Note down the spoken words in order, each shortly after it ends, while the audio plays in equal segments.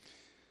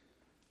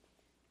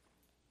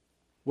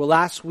Well,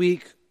 last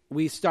week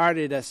we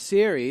started a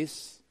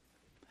series,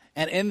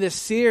 and in this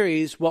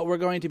series, what we're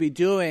going to be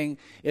doing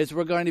is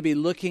we're going to be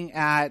looking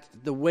at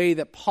the way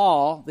that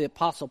Paul, the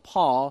Apostle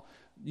Paul,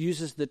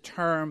 uses the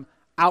term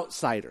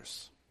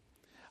outsiders.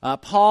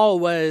 Paul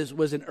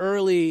was an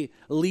early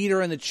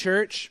leader in the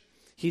church.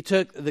 He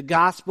took the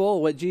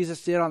gospel, what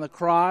Jesus did on the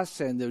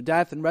cross and the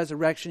death and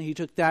resurrection, he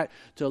took that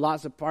to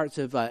lots of parts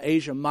of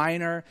Asia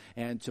Minor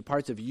and to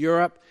parts of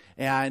Europe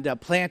and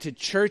planted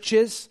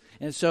churches.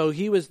 And so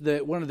he was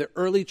one of the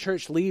early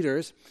church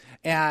leaders,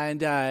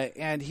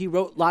 and he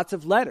wrote lots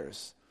of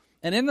letters.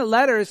 And in the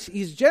letters,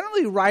 he's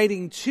generally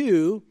writing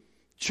to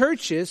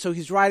churches, so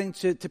he's writing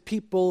to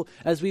people,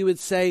 as we would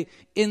say,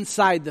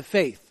 inside the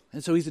faith.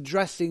 And so he's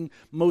addressing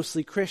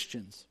mostly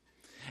Christians.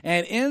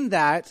 And in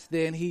that,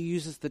 then he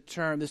uses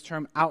this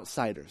term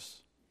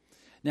outsiders.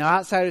 Now,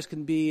 outsiders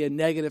can be a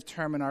negative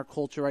term in our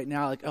culture right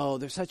now, like, oh,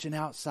 they're such an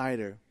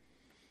outsider.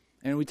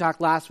 And we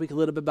talked last week a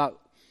little bit about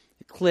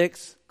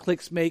cliques.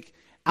 Cliques make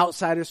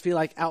outsiders feel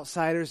like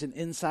outsiders, and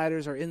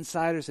insiders are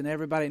insiders, and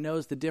everybody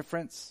knows the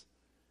difference.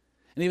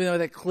 And even though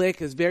that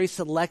clique is very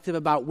selective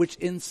about which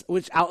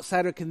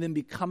outsider can then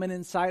become an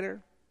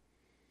insider.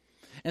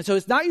 And so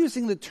it's not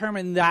using the term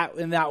in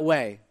that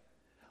way.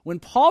 When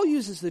Paul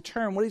uses the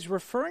term, what he's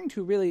referring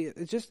to really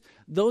is just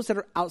those that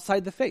are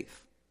outside the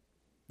faith.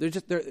 They're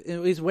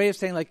his way of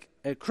saying like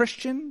a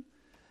Christian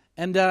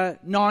and a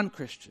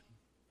non-Christian.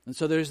 And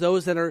so there's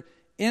those that are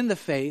in the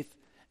faith,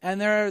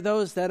 and there are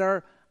those that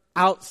are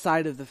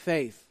outside of the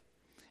faith.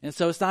 And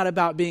so it's not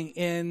about being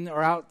in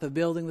or out the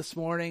building this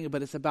morning,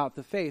 but it's about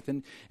the faith.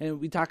 And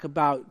we talk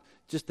about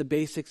just the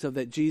basics of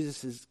that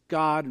Jesus is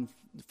God and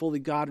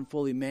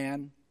fully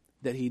man,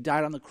 that he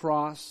died on the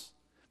cross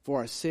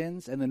for our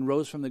sins and then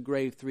rose from the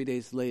grave 3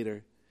 days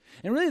later.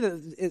 And really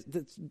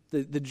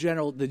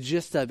the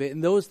gist of it,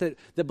 and those that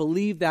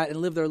believe that and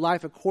live their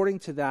life according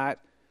to that,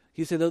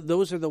 he said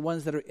those are the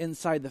ones that are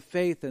inside the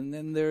faith, and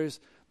then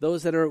there's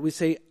those that are, we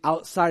say,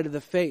 outside of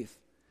the faith.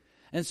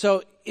 And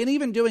so in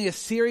even doing a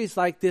series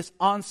like this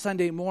on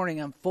Sunday morning,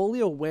 I'm fully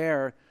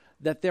aware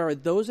that there are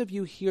those of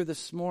you here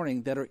this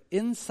morning that are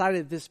inside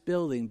of this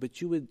building,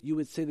 but you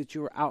would say that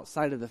you were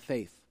outside of the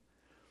faith.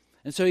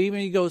 And so even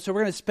you go, so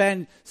we're going to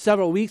spend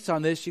several weeks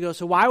on this. You go,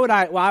 so why would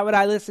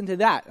I listen to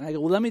that? And I go,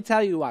 well, let me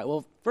tell you why.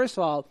 Well, first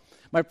of all,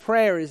 my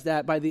prayer is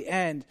that by the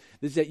end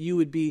is that you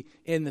would be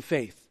in the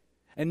faith.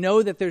 And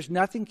know that there's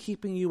nothing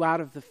keeping you out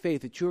of the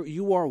faith, that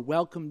you are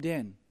welcomed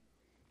in.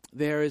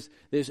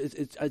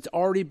 It's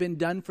already been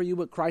done for you,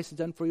 what Christ has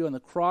done for you on the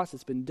cross.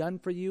 It's been done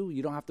for you.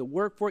 You don't have to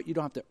work for it. You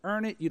don't have to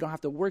earn it. You don't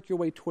have to work your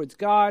way towards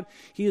God.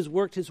 He has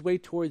worked his way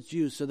towards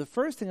you. So the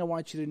first thing I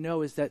want you to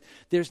know is that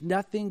there's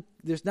nothing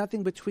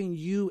between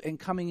you and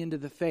coming into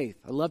the faith.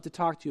 I'd love to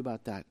talk to you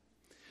about that.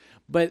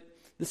 But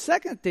the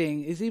second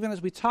thing is, even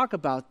as we talk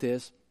about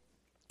this,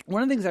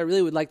 one of the things I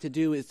really would like to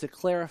do is to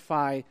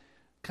clarify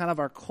kind of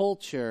our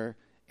culture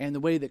and the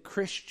way that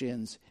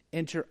Christians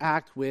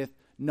interact with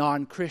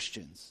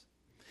non-Christians.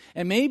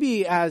 And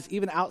maybe as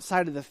even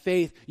outside of the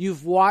faith,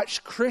 you've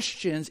watched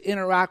Christians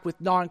interact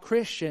with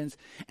non-Christians,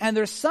 and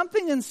there's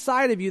something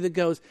inside of you that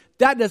goes,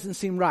 that doesn't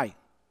seem right.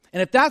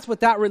 And if that's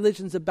what that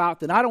religion's about,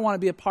 then I don't want to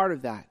be a part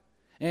of that.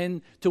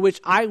 And to which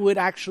I would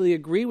actually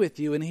agree with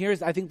you. And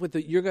here's, I think, what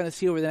you're going to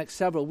see over the next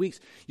several weeks,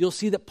 you'll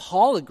see that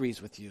Paul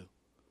agrees with you.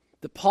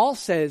 That Paul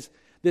says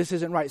this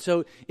isn't right.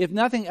 So if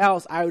nothing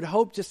else, I would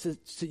hope just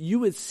so you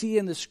would see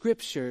in the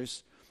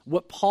scriptures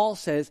what Paul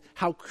says,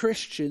 how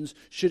Christians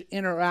should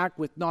interact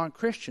with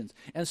non-Christians.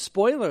 And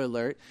spoiler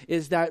alert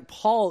is that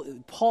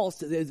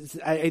Paul's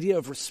idea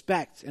of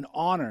respect and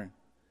honor,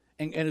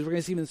 and as we're going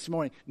to see this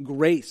morning,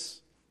 grace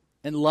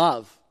and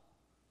love.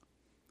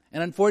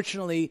 And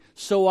unfortunately,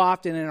 so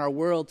often in our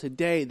world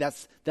today,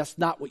 that's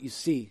not what you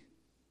see.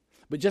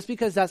 But just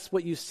because that's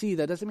what you see,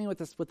 that doesn't mean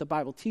that's what the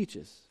Bible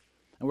teaches.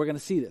 And we're going to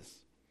see this.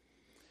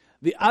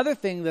 The other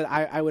thing that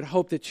I would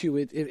hope that you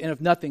would, and if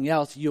nothing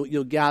else,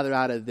 you'll gather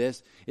out of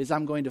this, is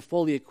I'm going to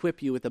fully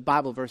equip you with the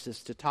Bible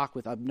verses to talk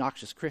with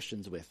obnoxious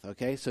Christians with,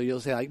 okay? So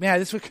you'll say like, man,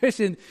 this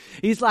Christian,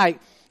 he's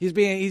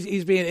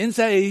being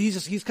inside,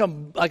 he's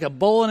come like a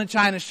bull in a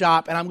china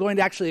shop, and I'm going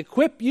to actually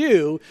equip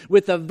you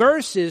with the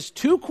verses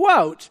to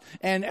quote,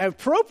 and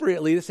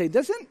appropriately to say,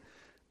 doesn't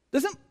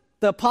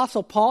the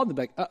Apostle Paul, and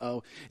like,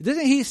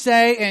 doesn't he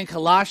say in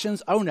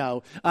Colossians,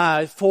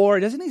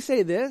 doesn't he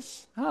say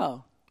this?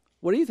 Oh.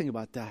 What do you think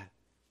about that?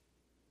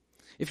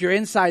 If you're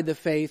inside the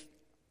faith,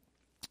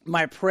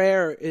 my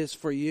prayer is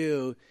for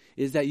you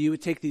is that you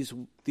would take these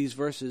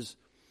verses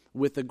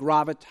with the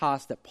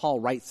gravitas that Paul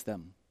writes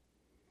them.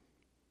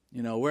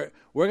 You know, we're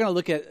going to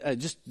look at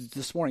just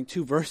this morning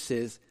 2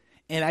 verses,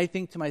 and I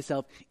think to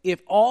myself,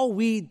 if all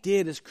we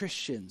did as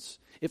Christians,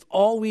 if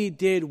all we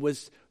did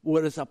was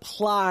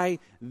apply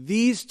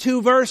these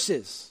 2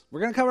 verses, we're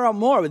going to cover out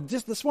more, but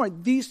just this morning,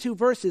 these 2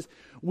 verses,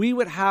 we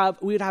would have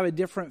a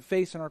different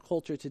face in our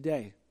culture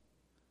today.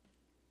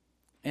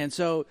 And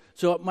so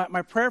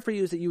my prayer for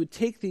you is that you would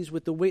take these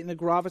with the weight and the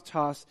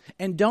gravitas,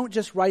 and don't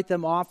just write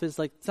them off as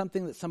like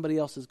something that somebody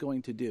else is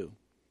going to do.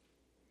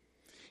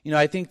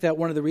 I think that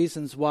one of the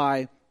reasons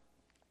why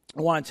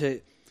I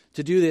wanted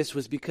to do this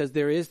was because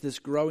there is this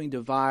growing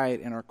divide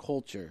in our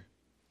culture.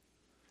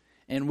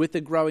 And with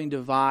the growing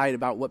divide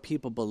about what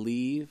people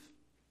believe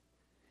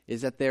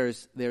is that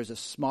there's a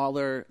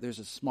smaller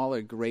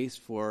grace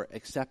for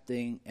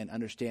accepting and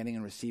understanding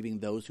and receiving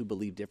those who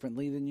believe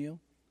differently than you,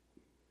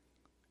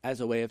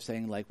 as a way of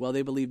saying, like, well,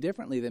 they believe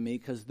differently than me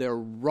because they're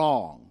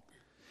wrong.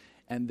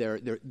 And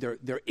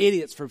they're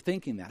idiots for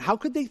thinking that. How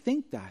could they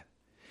think that?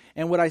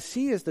 And what I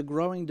see is the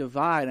growing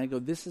divide, and I go,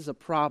 this is a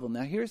problem.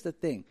 Now, here's the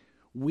thing.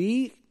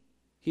 We,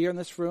 here in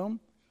this room,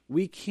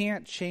 we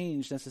can't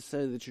change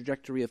necessarily the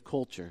trajectory of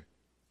culture.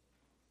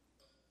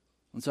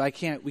 And so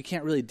we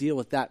can't really deal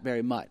with that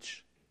very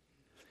much.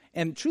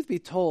 And truth be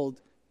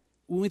told,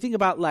 when we think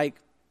about, like,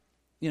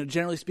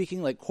 generally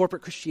speaking, like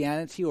corporate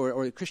Christianity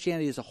or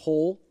Christianity as a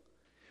whole,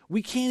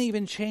 we can't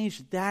even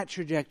change that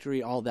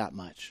trajectory all that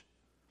much.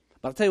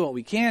 But I'll tell you what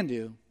we can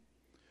do.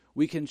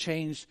 We can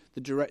change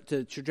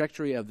the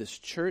trajectory of this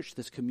church,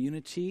 this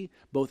community,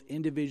 both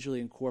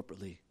individually and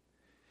corporately.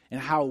 And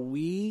how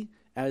we,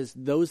 as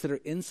those that are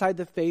inside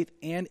the faith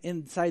and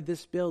inside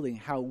this building,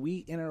 how we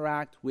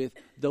interact with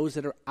those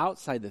that are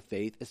outside the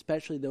faith,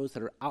 especially those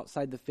that are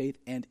outside the faith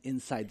and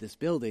inside this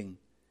building,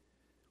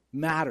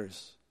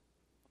 matters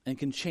and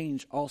can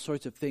change all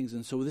sorts of things.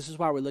 And so this is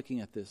why we're looking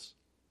at this.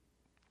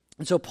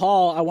 And so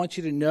Paul, I want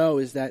you to know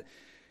is that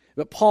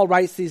Paul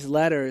writes these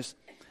letters,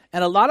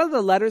 and a lot of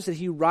the letters that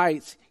he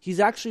writes, he's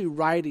actually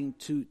writing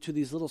to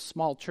these little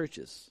small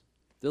churches.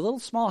 They're little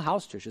small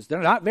house churches.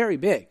 They're not very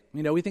big.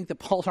 We think that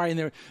Paul's writing,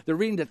 they're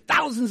reading to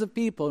thousands of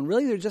people, and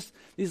really they're just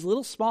these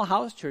little small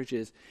house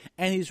churches.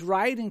 And he's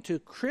writing to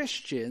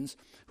Christians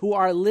who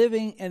are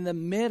living in the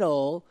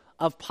middle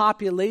of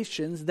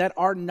populations that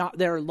are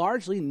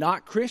largely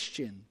not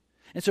Christian.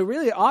 And so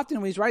really often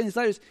when he's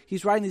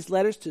writing these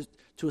letters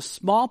to a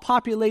small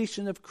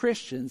population of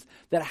Christians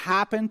that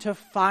happen to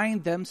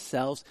find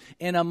themselves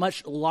in a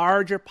much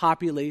larger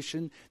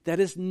population that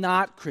is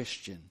not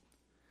Christian.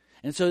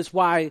 And so it's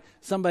why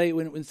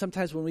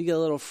sometimes when we get a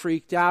little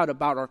freaked out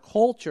about our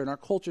culture and our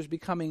culture is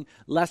becoming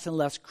less and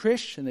less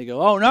Christian, they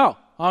go, oh no.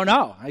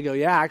 I go,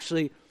 yeah,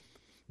 actually,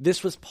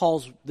 this was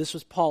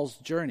Paul's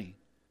journey.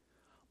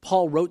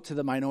 Paul wrote to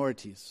the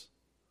minorities.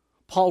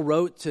 Paul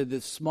wrote to the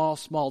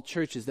small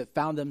churches that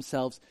found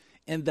themselves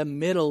in the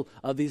middle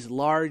of these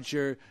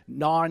larger,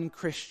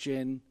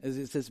 non-Christian, as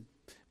it says,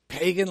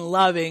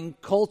 pagan-loving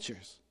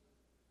cultures.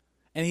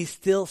 And he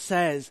still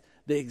says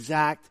the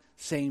exact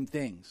same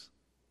things.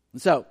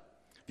 And so,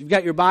 if you've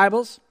got your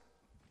Bibles,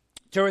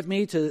 turn with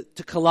me to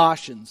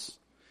Colossians.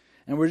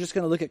 And we're just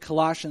going to look at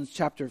Colossians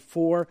chapter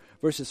 4,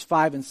 verses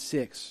 5 and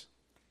 6.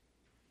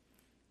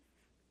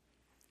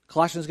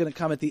 Colossians is going to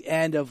come at the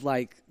end of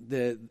like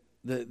the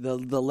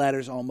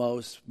letters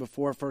almost,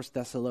 before 1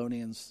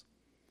 Thessalonians.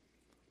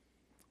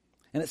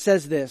 And it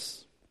says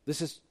this.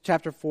 This is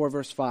chapter 4,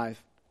 verse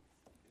 5.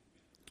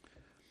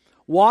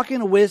 Walk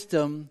in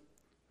wisdom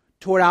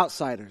toward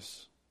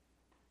outsiders,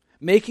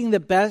 making the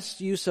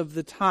best use of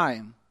the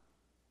time.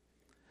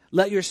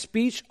 Let your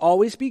speech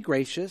always be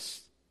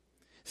gracious,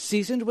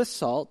 seasoned with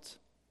salt,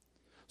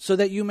 so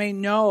that you may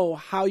know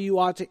how you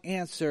ought to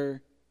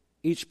answer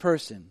each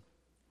person.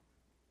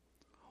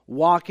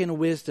 Walk in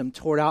wisdom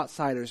toward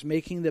outsiders,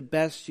 making the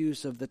best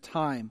use of the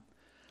time.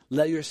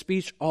 Let your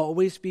speech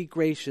always be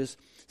gracious,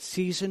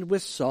 seasoned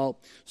with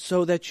salt,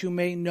 so that you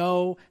may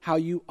know how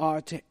you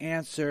ought to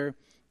answer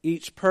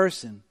each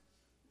person.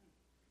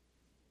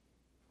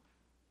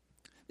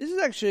 This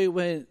is actually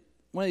one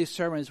of these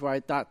sermons where I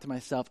thought to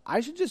myself,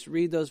 I should just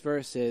read those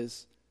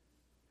verses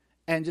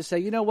and just say,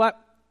 you know what?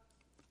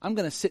 I'm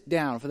going to sit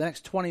down for the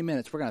next 20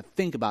 minutes. We're going to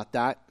think about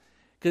that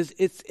because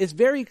it's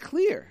very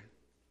clear.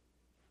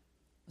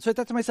 So I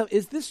thought to myself,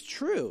 is this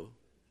true?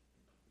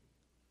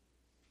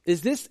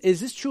 Is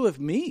this true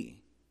of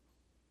me?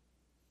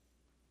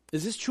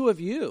 Is this true of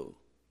you?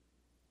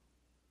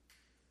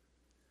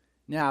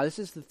 Now, this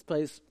is the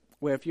place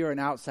where if you're an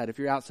outsider, if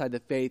you're outside the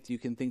faith, you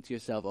can think to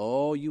yourself,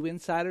 oh, you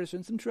insiders are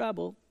in some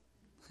trouble.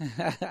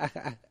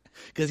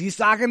 Because he's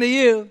talking to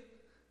you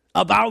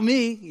about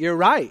me. You're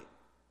right.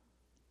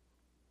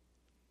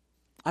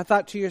 I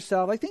think to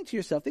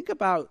yourself, think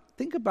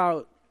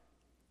about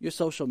your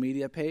social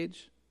media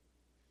page,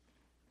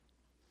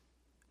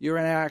 your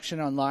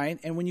interaction online.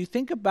 And when you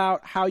think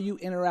about how you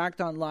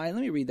interact online,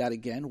 let me read that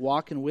again.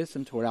 Walk in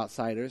wisdom toward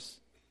outsiders,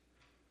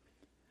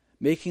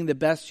 making the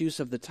best use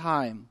of the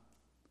time.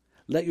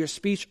 Let your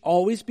speech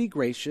always be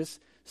gracious,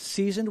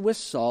 seasoned with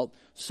salt,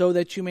 so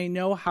that you may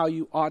know how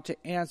you ought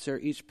to answer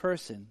each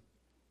person.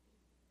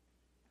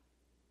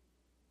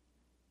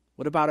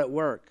 What about at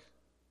work?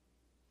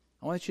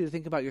 I want you to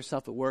think about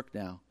yourself at work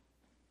now.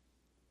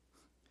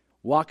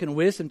 Walk in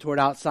wisdom toward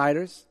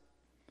outsiders,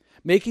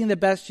 making the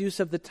best use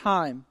of the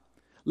time.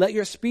 Let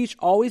your speech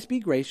always be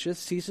gracious,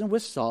 seasoned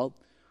with salt,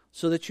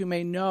 so that you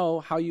may know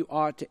how you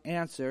ought to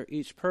answer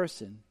each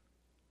person.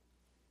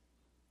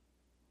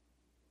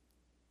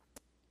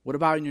 What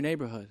about in your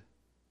neighborhood?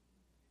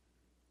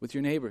 With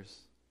your neighbors?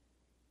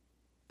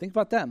 Think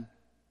about them.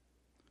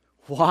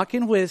 walk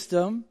in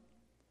wisdom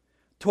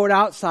toward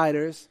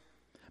outsiders,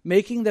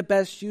 making the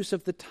best use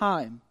of the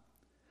time.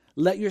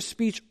 Let your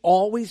speech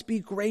always be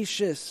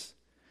gracious,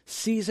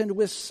 seasoned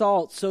with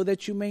salt, so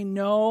that you may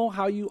know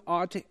how you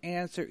ought to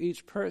answer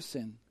each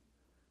person.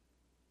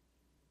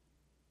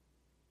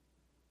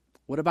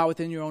 What about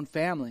within your own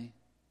family?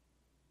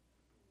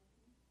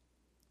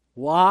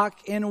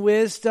 Walk in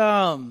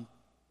wisdom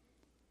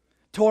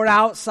toward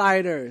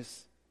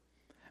outsiders,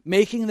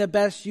 making the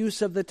best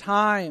use of the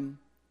time.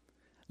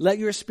 Let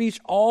your speech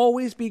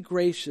always be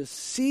gracious,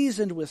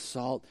 seasoned with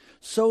salt,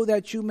 so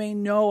that you may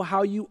know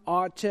how you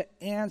ought to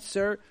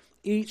answer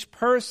each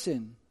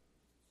person.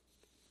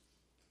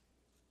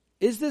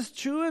 Is this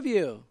true of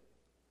you?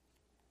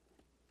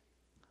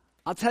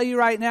 I'll tell you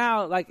right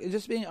now, like,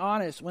 just being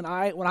honest, when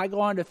I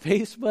go onto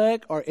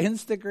Facebook or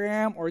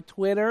Instagram or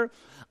Twitter,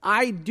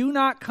 I do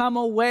not come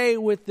away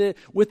with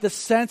the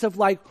sense of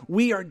like,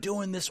 we are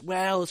doing this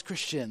well as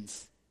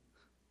Christians.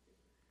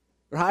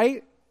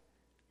 Right?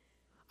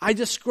 I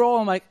just scroll,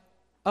 I'm like,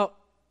 oh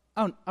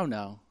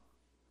no.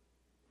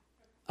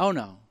 Oh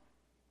no.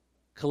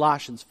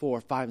 Colossians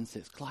 4, 5, and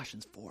 6.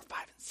 Colossians 4, 5,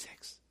 and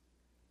 6.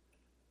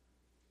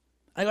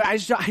 I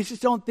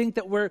just don't think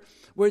that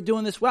we're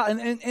doing this well.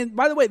 And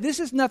by the way,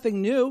 this is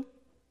nothing new.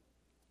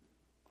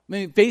 I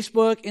mean,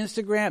 Facebook,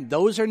 Instagram,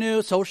 those are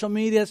new. Social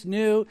media is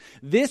new.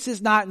 This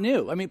is not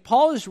new. I mean,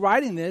 Paul is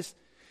writing this.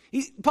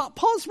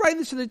 Paul's writing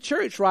this to the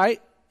church,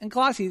 right? In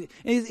Colossae.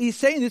 And he's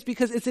saying this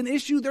because it's an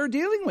issue they're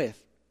dealing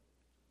with.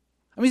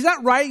 I mean, he's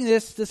not writing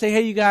this to say,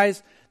 hey, you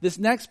guys, this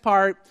next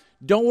part,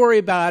 don't worry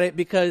about it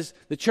because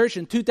the church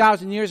in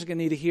 2,000 years is going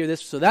to need to hear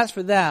this, so that's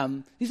for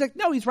them. He's like,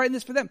 no, he's writing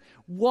this for them.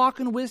 Walk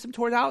in wisdom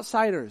toward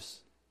outsiders.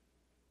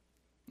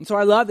 And so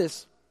I love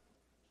this.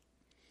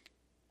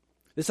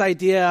 This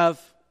idea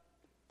of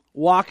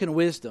walk in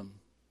wisdom.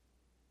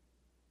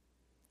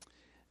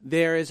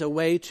 There is a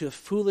way to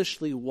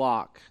foolishly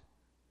walk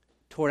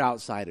toward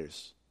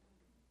outsiders.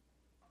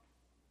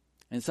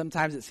 And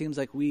sometimes it seems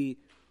like we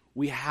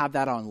have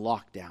that on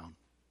lockdown.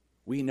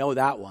 We know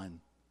that one.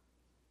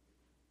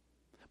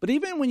 But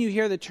even when you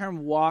hear the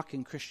term walk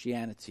in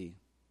Christianity,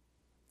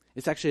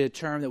 it's actually a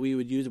term that we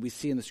would use, that we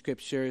see in the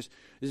scriptures.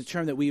 It's a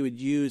term that we would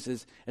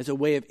use as a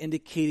way of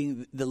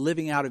indicating the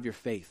living out of your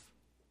faith.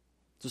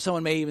 So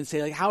someone may even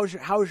say, like, how's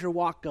your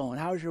walk going?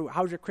 How's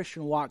your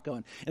Christian walk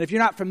going? And if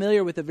you're not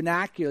familiar with the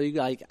vernacular,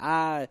 you're like,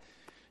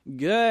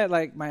 good,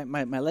 like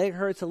my leg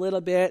hurts a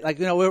little bit. Like,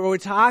 what we're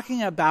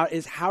talking about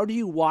is how do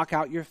you walk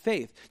out your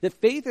faith? That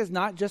faith is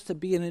not just to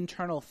be an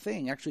internal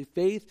thing. Actually,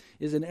 faith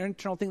is an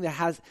internal thing that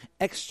has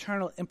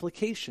external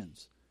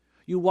implications.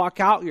 You walk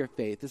out your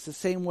faith. It's the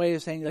same way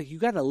of saying, like, you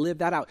got to live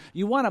that out.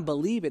 You want to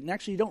believe it, and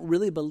actually you don't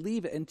really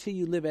believe it until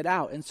you live it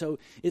out. And so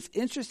it's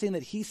interesting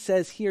that he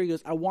says here, he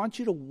goes, I want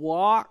you to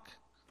walk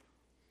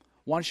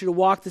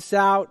this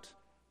out,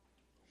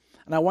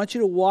 and I want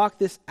you to walk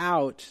this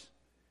out.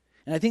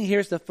 And I think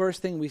here's the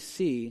first thing we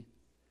see,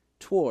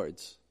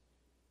 towards.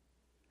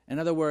 In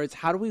other words,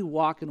 how do we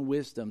walk in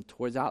wisdom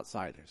towards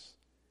outsiders?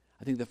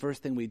 I think the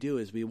first thing we do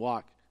is we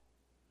walk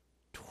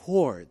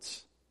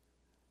towards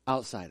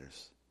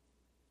outsiders.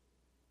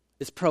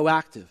 It's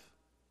proactive.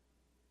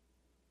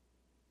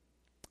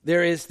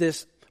 There is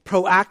this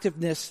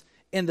proactiveness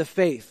in the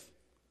faith.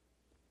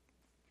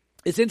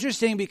 It's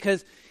interesting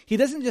because he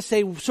doesn't just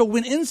say, so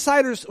when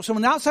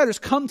outsiders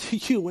come to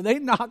you, when they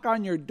knock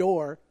on your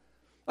door,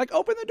 like,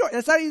 open the door.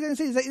 That's not what he's going to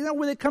say. He's like,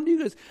 when they come to you,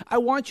 he goes, I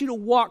want you to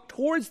walk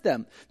towards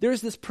them.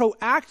 There's this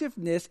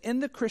proactiveness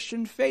in the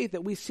Christian faith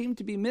that we seem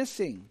to be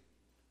missing.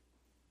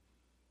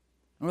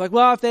 And we're like,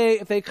 well,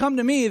 if they come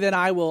to me, then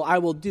I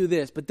will do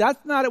this. But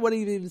that's not what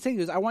he's even saying.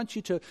 He goes, I want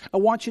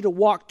you to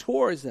walk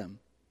towards them.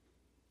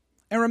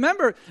 And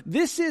remember,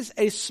 this is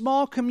a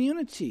small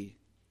community.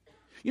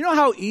 You know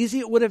how easy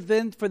it would have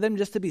been for them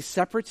just to be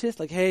separatists?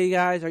 Like, hey,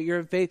 guys, are you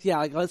in faith? Yeah,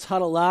 like, let's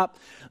huddle up.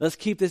 Let's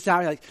keep this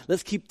out. Like,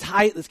 let's keep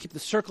tight. Let's keep the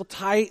circle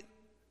tight.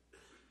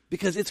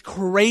 Because it's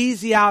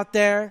crazy out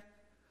there.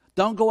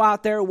 Don't go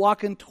out there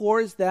walking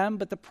towards them.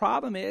 But the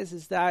problem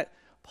is that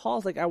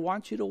Paul's like, I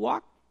want you to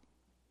walk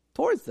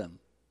towards them.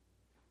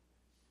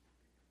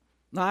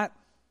 Not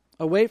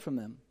away from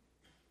them.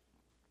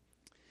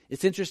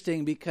 It's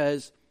interesting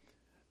because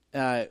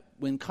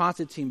when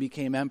Constantine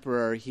became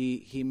emperor,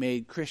 he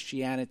made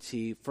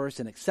Christianity first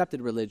an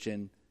accepted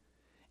religion,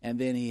 and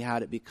then he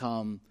had it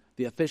become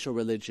the official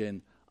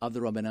religion of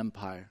the Roman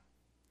Empire.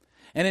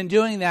 And in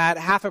doing that,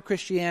 half of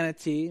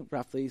Christianity,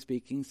 roughly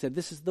speaking, said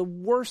this is the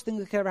worst thing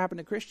that could ever happen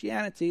to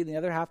Christianity, and the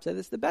other half said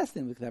it's the best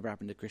thing that could ever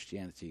happen to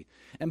Christianity.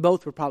 And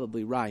both were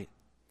probably right.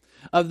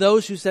 Of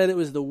those who said it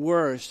was the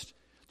worst,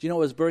 do you know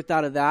what was birthed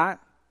out of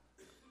that?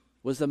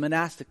 Was the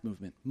monastic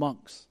movement,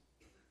 monks.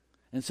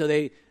 And so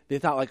they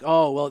thought, like,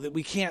 oh, well,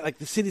 we can't, like,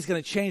 the city's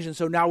going to change, and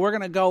so now we're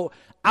going to go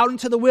out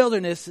into the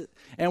wilderness,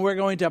 and we're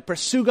going to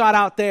pursue God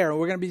out there, and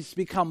we're going to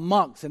become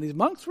monks. And these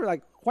monks were,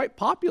 like, quite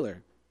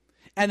popular.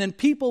 And then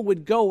people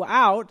would go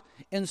out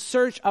in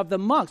search of the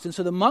monks. And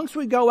so the monks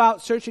would go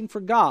out searching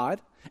for God,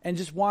 and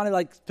just want to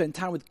like spend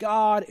time with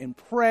God in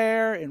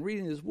prayer and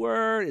reading his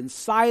word in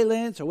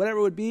silence or whatever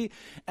it would be.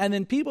 And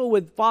then people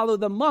would follow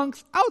the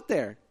monks out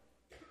there.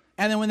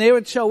 And then when they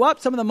would show up,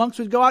 some of the monks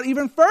would go out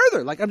even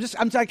further. Like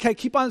I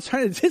keep on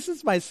trying to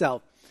distance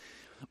myself.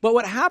 But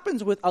what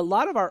happens with a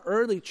lot of our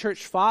early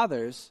church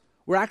fathers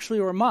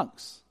were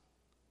monks.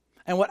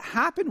 And what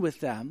happened with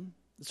them,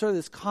 sort of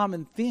this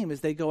common theme,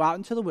 is they go out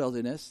into the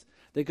wilderness,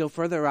 they go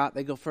further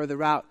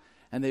out,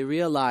 and they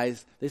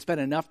realize they spend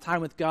enough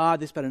time with God,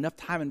 they spend enough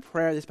time in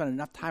prayer, they spend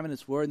enough time in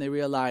his word, and they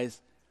realize,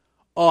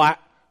 I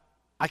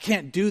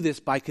can't do this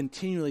by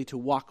continually to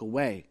walk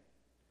away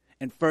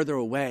and further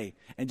away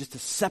and just to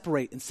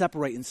separate and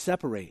separate and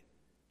separate.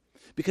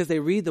 Because they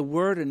read the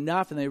word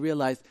enough and they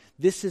realize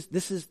this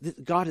is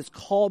God has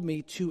called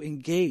me to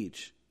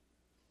engage.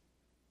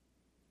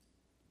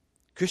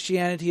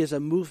 Christianity is a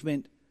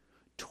movement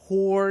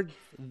toward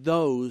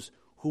those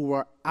who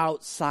are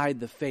outside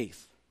the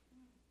faith.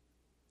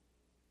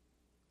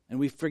 And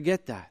we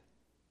forget that.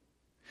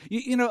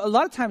 You know, a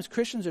lot of times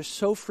Christians are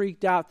so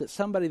freaked out that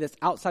somebody that's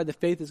outside the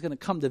faith is going to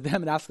come to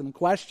them and ask them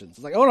questions.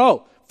 It's like, oh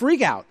no,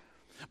 freak out.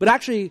 But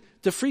actually,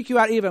 to freak you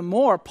out even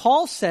more,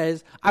 Paul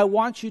says, I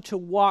want you to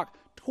walk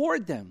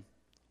toward them.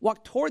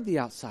 Walk toward the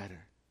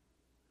outsider.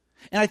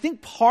 And I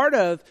think part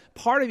of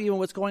even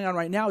what's going on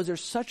right now is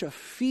there's such a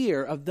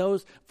fear of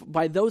those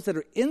that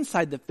are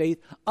inside the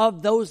faith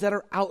of those that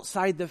are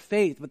outside the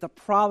faith. But the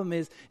problem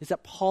is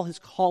that Paul has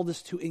called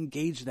us to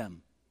engage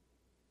them.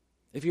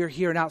 If you're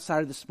here an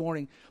outsider this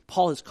morning,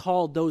 Paul has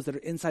called those that are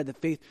inside the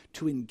faith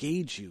to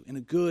engage you in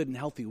a good and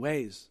healthy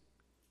ways.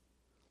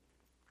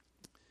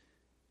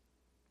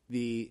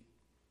 The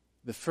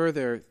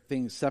further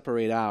things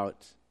separate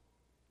out,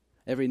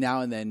 every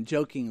now and then,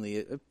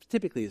 jokingly,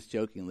 typically it's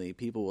jokingly,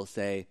 people will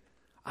say,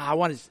 I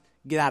want to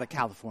get out of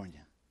California.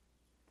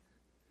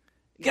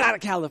 Get out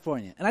of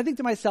California. And I think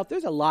to myself,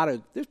 there's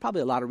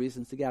probably a lot of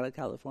reasons to get out of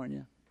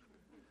California.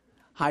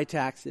 High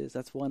taxes,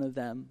 that's one of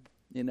them,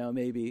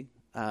 maybe.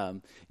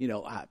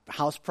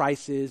 House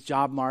prices,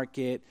 job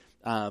market,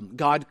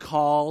 God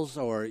calls,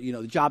 or,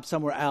 job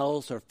somewhere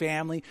else, or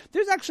family.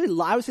 There's actually,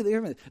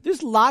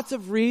 there's lots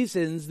of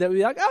reasons that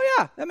we're like, oh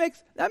yeah, that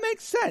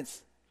makes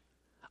sense.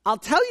 I'll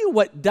tell you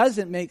what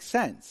doesn't make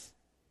sense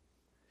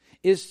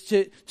is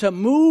to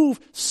move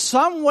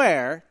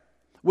somewhere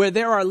where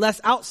there are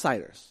less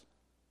outsiders.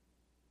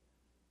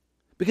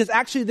 Because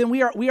actually then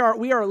we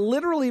are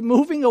literally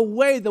moving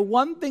away the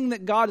one thing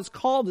that God has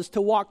called us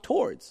to walk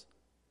towards.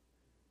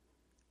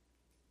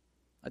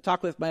 I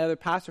talk with my other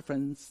pastor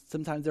friends.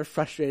 Sometimes they're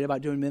frustrated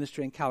about doing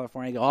ministry in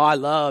California. I go, I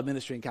love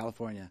ministry in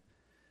California.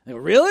 They go,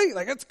 really?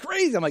 Like, that's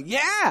crazy. I'm like,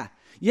 yeah.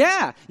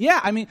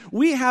 I mean,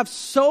 we have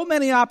so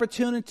many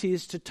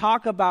opportunities to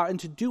talk about and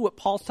to do what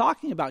Paul's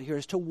talking about here,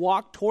 is to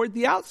walk toward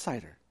the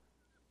outsider.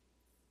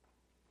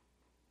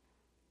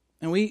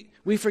 And we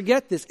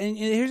forget this. And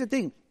here's the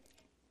thing.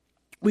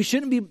 We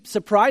shouldn't be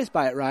surprised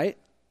by it, right?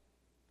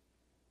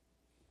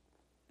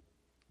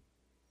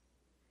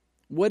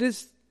 What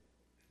does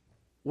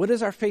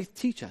our faith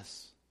teach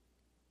us?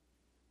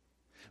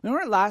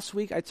 Remember last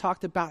week I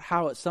talked about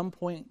how at some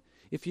point,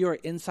 if you are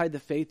inside the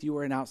faith, you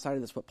are an outsider.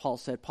 That's what Paul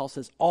said. Paul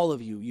says all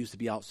of you used to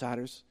be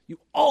outsiders. You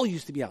all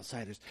used to be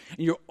outsiders. And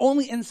you're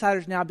only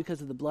insiders now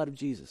because of the blood of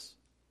Jesus.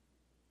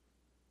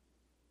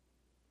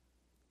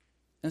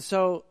 And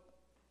so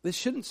this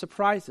shouldn't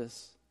surprise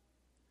us.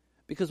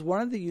 Because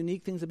one of the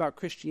unique things about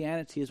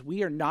Christianity is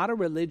we are not a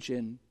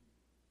religion.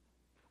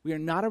 We are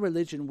not a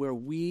religion where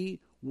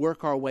we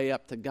work our way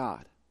up to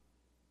God.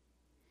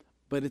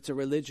 But it's a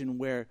religion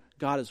where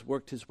God has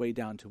worked his way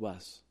down to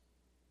us.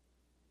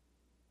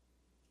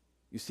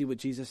 You see what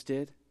Jesus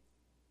did?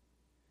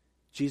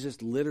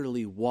 Jesus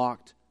literally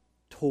walked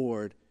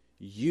toward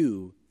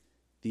you,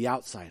 the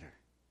outsider.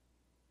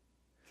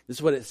 This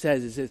is what it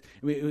says. It says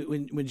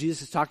when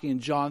Jesus is talking in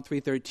John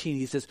 3:13,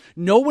 he says,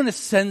 no one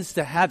ascends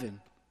to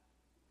heaven.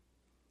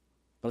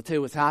 But I'll tell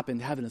you what's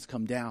happened. Heaven has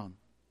come down.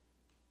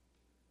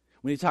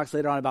 When he talks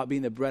later on about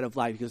being the bread of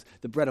life, he goes,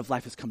 the bread of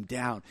life has come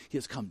down. He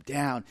has come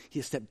down. He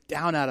has stepped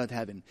down out of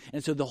heaven.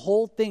 And so the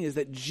whole thing is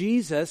that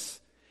Jesus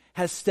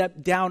has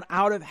stepped down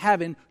out of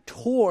heaven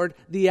toward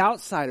the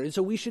outsider. And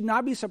so we should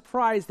not be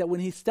surprised that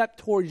when he stepped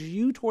towards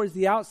you, towards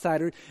the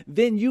outsider,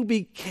 then you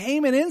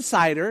became an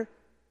insider.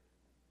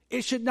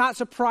 It should not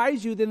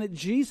surprise you then that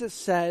Jesus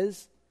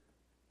says,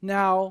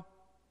 now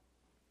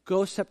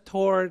go step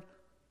toward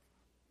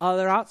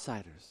other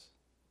outsiders.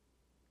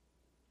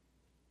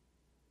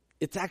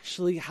 It's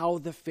actually how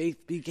the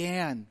faith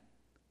began.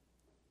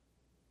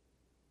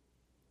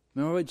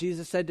 Remember what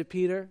Jesus said to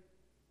Peter?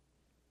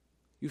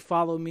 You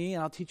follow me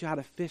and I'll teach you how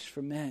to fish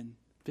for men,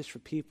 fish for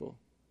people.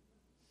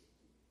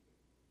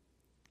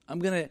 I'm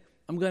going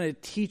to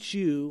teach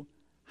you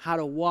how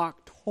to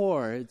walk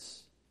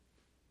towards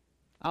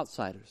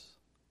outsiders.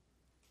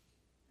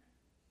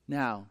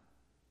 Now,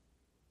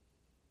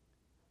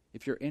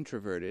 if you're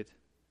introverted,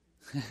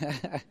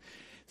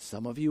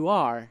 some of you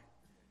are,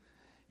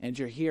 and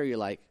you're here, you're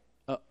like,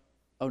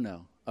 oh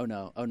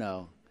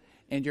no.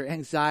 and your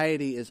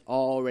anxiety is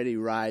already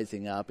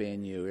rising up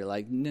in you. You're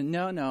like,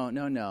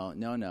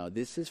 no.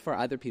 This is for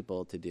other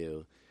people to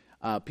do.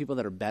 People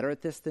that are better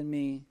at this than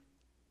me.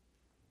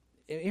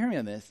 Hear me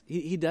on this.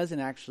 He doesn't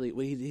actually,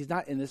 he's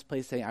not in this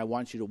place saying, I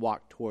want you to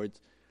walk towards,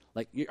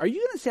 like, are you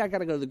going to say I got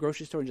to go to the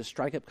grocery store and just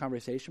strike up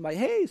conversation? Like,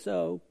 hey,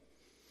 so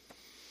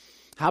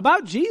how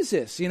about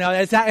Jesus?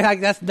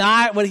 That's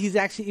not what he's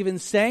actually even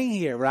saying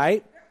here,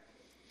 right?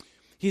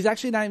 He's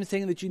actually not even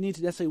saying that you need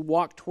to necessarily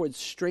walk towards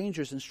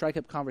strangers and strike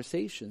up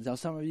conversations. Now,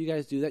 some of you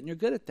guys do that, and you're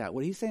good at that.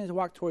 What he's saying is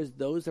walk towards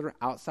those that are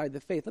outside the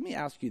faith. Let me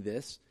ask you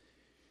this.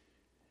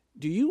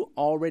 Do you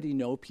already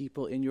know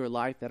people in your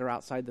life that are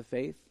outside the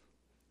faith?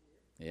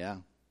 Yeah.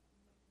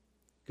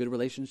 Good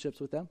relationships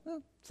with them?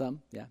 Well,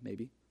 some, yeah,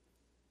 maybe.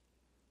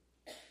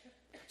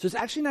 So it's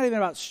actually not even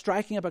about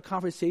striking up a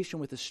conversation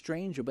with a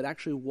stranger, but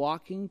actually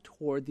walking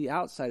toward the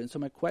outside. And so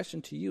my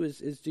question to you is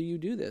do you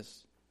do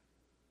this?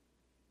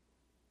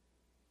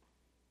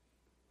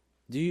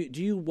 Do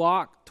you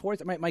walk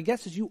towards them? My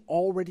guess is you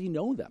already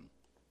know them.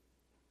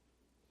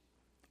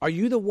 Are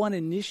you the one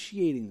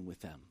initiating with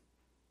them?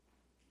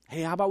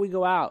 Hey, how about we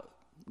go out,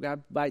 grab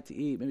a bite to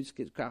eat, maybe just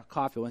get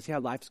coffee. I want to see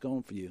how life's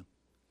going for you.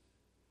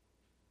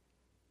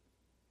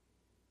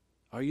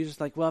 Or are you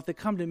just like, well, if they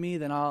come to me,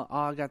 then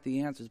I got the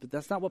answers. But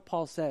that's not what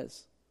Paul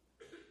says.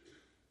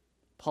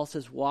 Paul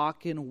says,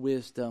 walk in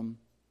wisdom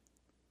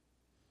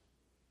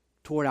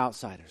toward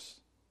outsiders.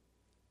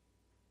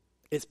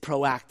 It's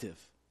proactive.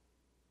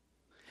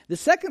 The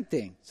second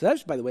thing, so that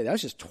was, by the way, that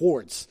was just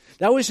towards.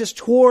 That was just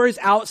towards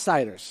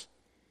outsiders.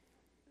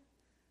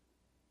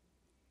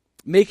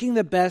 Making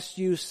the best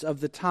use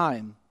of the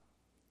time.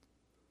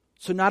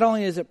 So not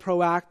only is it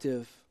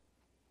proactive,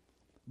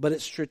 but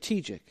it's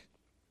strategic.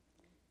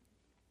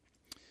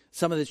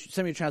 Some of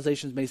your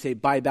translations may say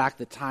buy back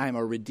the time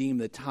or redeem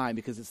the time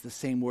because it's the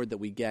same word that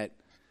we get.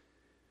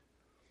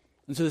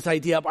 And so this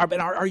idea of,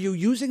 are you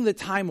using the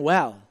time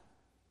well?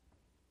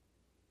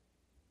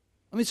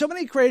 I mean, so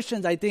many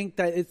Christians, I think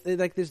that it's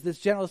like there's this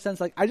general sense,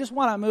 like, I just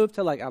want to move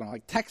to,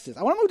 like Texas.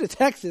 I want to move to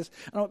Texas,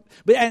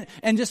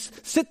 and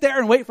just sit there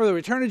and wait for the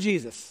return of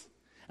Jesus.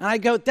 And I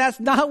go, that's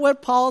not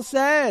what Paul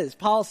says.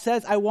 Paul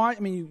says,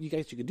 you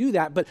guys, you could do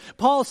that, but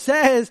Paul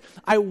says,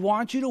 I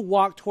want you to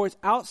walk towards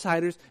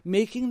outsiders,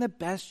 making the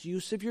best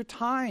use of your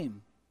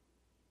time.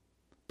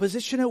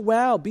 Position it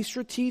well. Be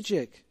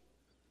strategic.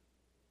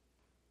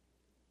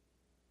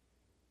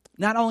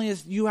 Not only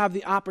is you have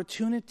the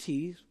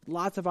opportunities,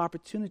 lots of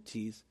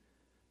opportunities,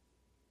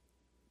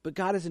 but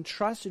God has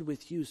entrusted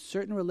with you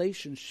certain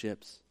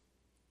relationships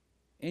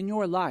in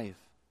your life.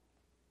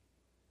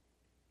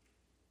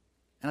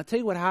 And I'll tell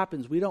you what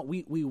happens. We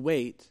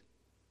wait,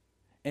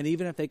 and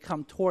even if they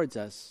come towards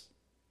us,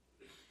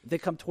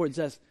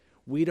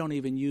 we don't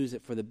even use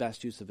it for the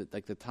best use of it,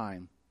 like the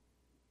time.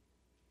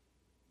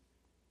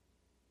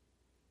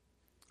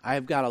 I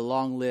have got a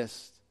long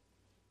list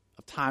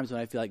of times when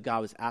I feel like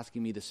God was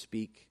asking me to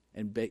speak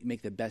and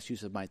make the best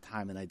use of my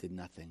time, and I did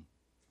nothing.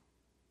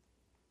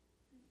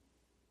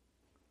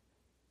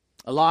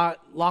 A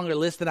lot longer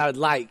list than I would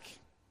like.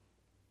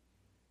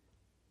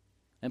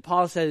 And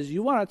Paul says,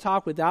 you want to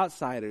talk with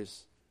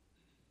outsiders.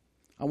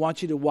 I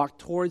want you to walk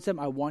towards them.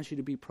 I want you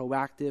to be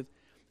proactive.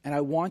 And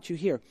I want you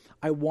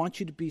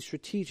to be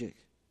strategic.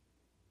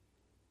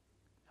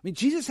 I mean,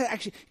 Jesus said,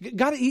 actually,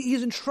 God, He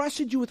has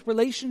entrusted you with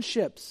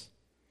relationships,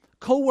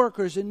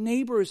 co-workers and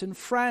neighbors and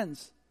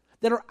friends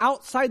that are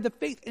outside the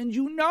faith, and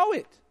you know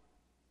it.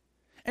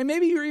 And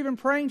maybe you're even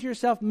praying to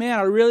yourself, man,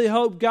 I really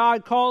hope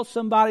God calls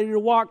somebody to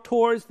walk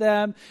towards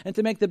them and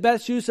to make the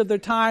best use of their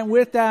time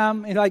with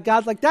them. And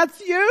God's like,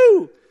 that's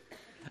you.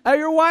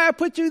 You're why I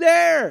put you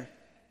there.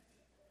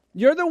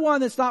 You're the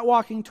one that's not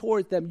walking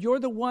towards them. You're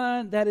the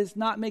one that is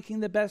not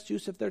making the best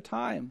use of their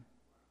time,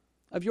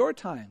 of your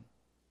time.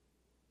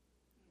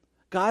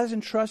 God has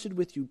entrusted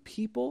with you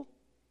people,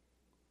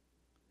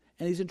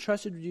 and He's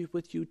entrusted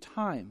with you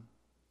time.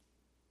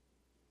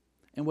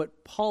 And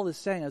what Paul is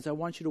saying is, I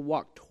want you to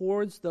walk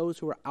towards those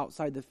who are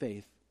outside the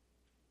faith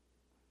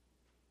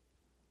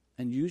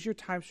and use your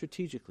time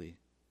strategically.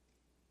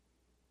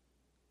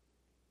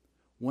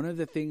 One of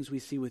the things we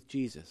see with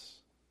Jesus,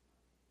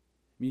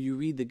 I mean, you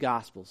read the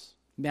Gospels,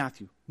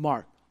 Matthew,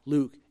 Mark,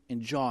 Luke,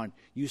 and John,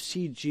 you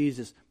see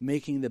Jesus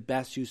making the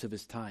best use of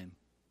His time.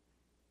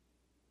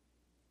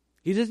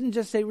 He doesn't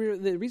just say,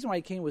 the reason why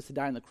He came was to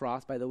die on the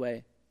cross, by the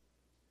way.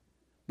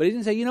 But He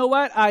didn't say, you know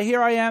what,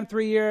 here I am,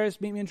 3 years,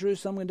 meet me in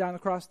Jerusalem, I'm going to die on the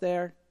cross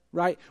there,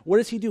 right? What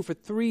does He do for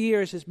 3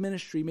 years, His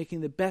ministry,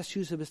 making the best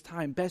use of His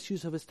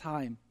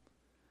time,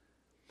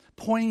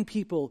 pointing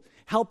people,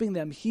 helping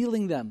them,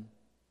 healing them,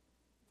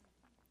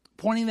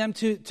 pointing them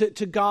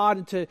to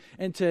God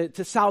and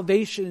to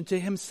salvation and to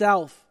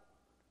Himself.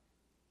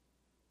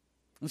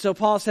 And so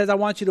Paul says, I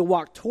want you to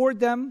walk toward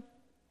them.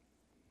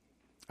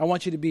 I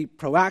want you to be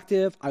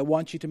proactive. I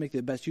want you to make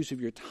the best use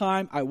of your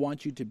time. I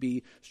want you to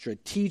be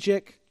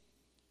strategic.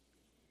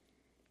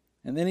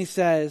 And then he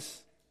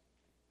says,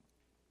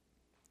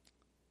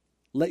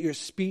 let your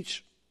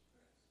speech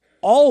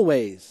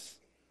always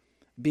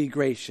be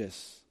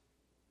gracious,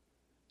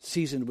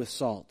 seasoned with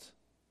salt,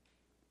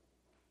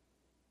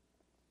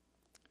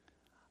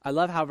 I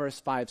love how verse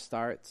 5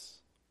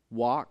 starts,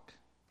 walk,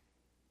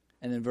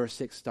 and then verse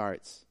 6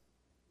 starts,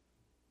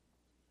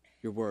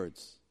 your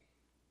words.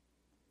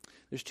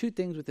 There's two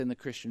things within the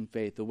Christian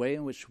faith, the way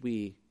in which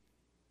we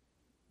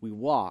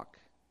walk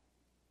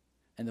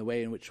and the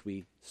way in which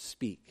we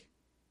speak.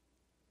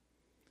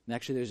 And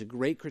actually there's a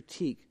great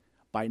critique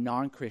by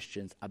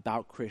non-Christians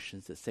about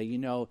Christians that say,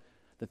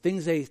 the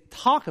things they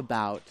talk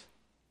about,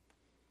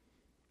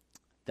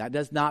 that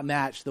does not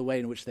match the way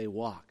in which they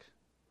walk.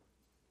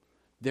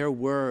 Their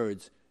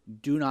words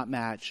do not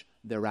match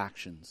their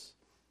actions.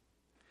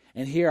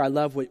 And here I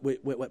love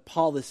what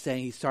Paul is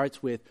saying. He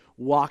starts with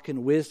walk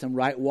in wisdom,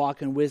 right?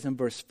 Walk in wisdom,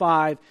 verse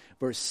 5.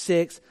 Verse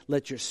 6,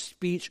 let your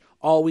speech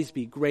always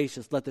be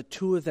gracious. Let the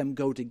two of them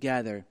go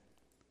together.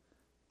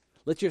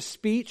 Let your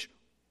speech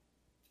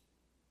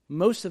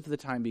most of the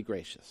time be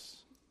gracious.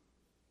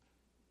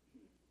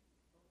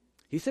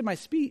 He said my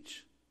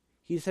speech.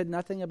 He said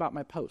nothing about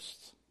my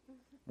posts,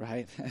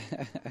 right?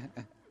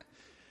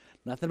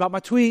 Nothing about my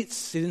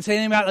tweets. He didn't say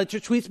anything about let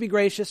your tweets be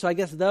gracious. So I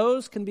guess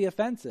those can be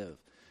offensive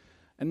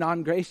and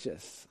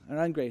non-gracious and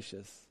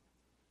ungracious.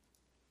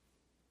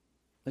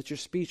 Let your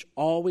speech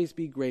always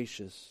be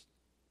gracious,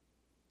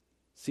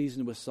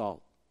 seasoned with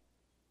salt.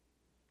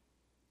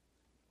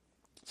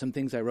 Some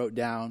things I wrote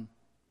down.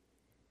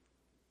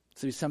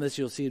 So some of this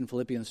you'll see in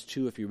Philippians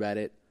 2 if you read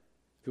it,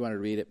 if you want to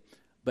read it.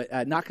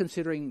 But not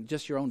considering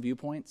just your own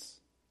viewpoints.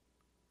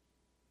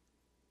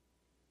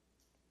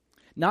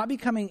 Not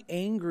becoming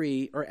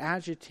angry or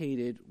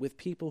agitated with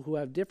people who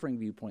have differing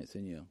viewpoints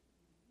than you.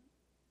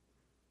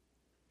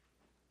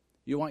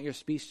 You want your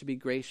speech to be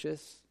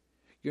gracious?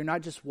 You're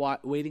not just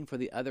waiting for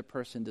the other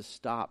person to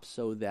stop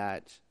so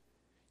that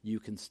you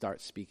can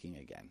start speaking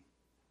again.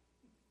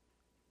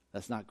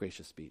 That's not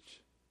gracious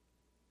speech.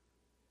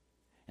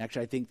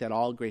 Actually, I think that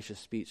all gracious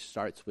speech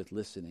starts with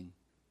listening.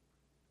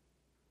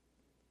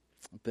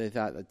 But I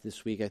thought that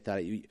this week,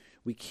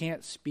 we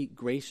can't speak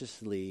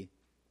graciously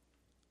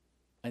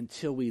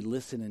until we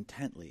listen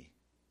intently.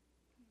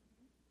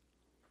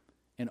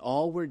 And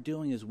all we're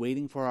doing is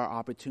waiting for our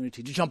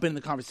opportunity to jump into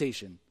the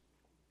conversation.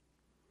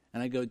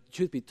 And I go,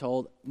 truth be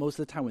told, most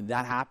of the time when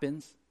that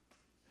happens,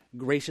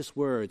 gracious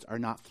words are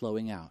not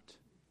flowing out.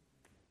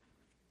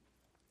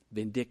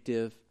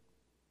 Vindictive,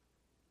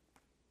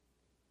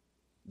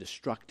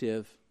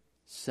 destructive,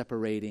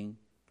 separating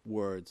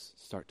words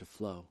start to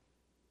flow.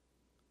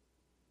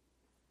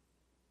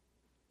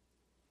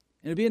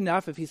 And it'd be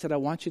enough if he said, I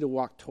want you to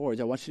walk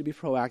towards, I want you to be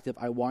proactive,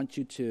 I want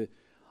you to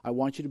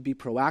be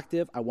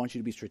proactive, I want you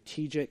to be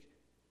strategic.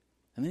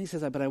 And then he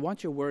says, but I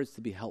want your words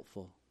to be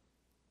helpful.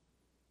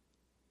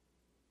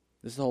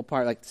 This is the whole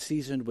part, like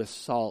seasoned with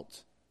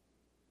salt.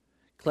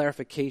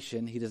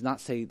 Clarification, he does not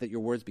say that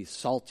your words be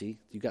salty.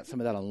 You got some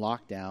of that on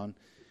lockdown.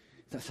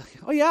 That's like,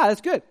 oh yeah,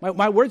 that's good.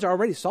 My words are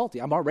already salty.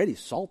 I'm already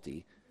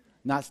salty.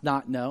 No. That's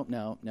not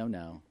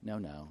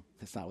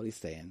what he's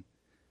saying.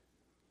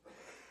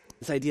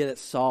 This idea that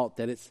salt,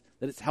 that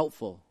it's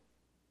helpful.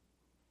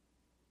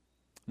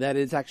 That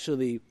it's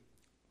actually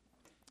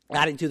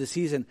adding to the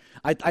season.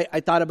 I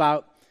thought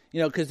about,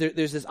 because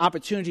there's this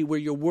opportunity where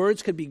your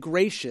words could be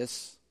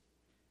gracious,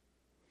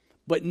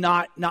 but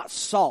not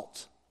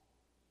salt.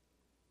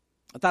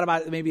 I thought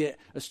about maybe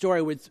a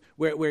story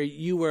where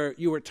you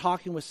were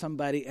talking with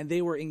somebody and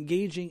they were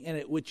engaging in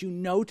it, which you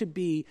know to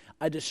be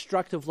a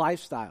destructive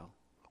lifestyle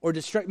or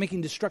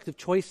making destructive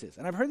choices.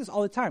 And I've heard this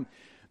all the time,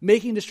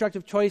 making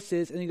destructive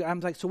choices. And I'm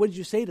like, so what did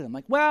you say to them?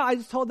 Like, well, I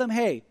just told them,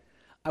 hey,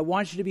 I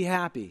want you to be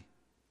happy.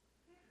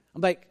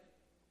 I'm like,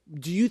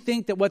 do you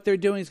think that what they're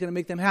doing is going to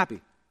make them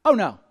happy? Oh,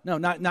 no,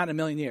 not in a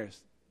million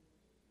years.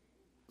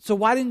 So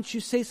why didn't you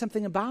say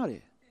something about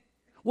it?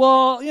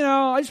 Well,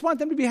 I just want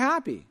them to be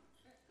happy.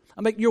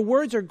 I'm like, your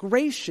words are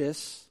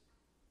gracious,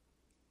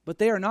 but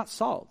they are not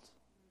salt.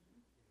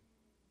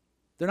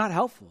 They're not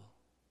helpful.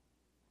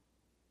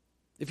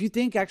 If you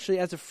think actually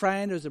as a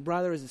friend, as a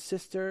brother, as a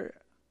sister,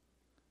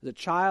 as a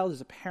child,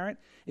 as a parent,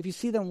 if you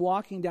see them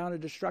walking down a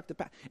destructive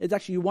path, it's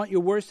actually you want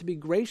your words to be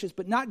gracious,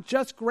 but not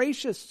just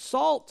gracious,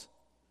 salt,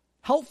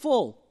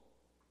 helpful.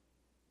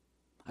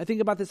 I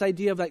think about this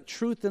idea of like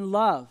truth and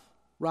love,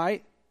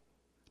 right?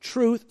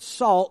 Truth,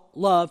 salt,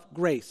 love,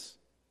 grace.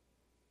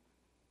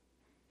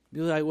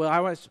 You're like, well,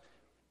 I want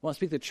to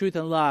speak the truth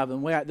and love,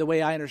 and the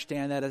way I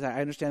understand that is I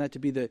understand that to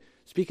be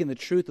speaking the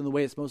truth in the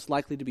way it's most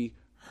likely to be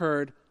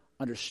heard,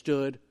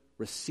 understood,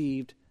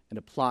 received, and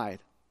applied.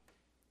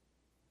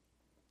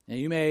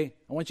 And I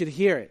want you to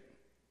hear it.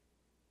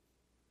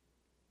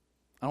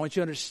 I want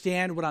you to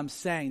understand what I'm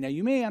saying. Now,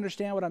 you may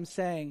understand what I'm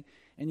saying,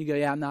 and you go,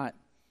 yeah, I'm not.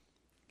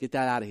 Get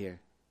that out of here.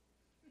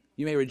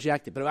 You may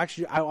reject it, but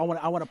actually, I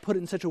want to put it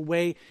in such a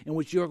way in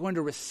which you're going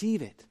to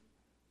receive it.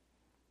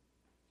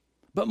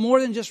 But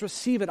more than just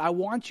receive it, I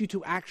want you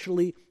to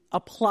actually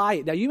apply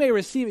it. Now, you may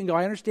receive it and go,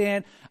 I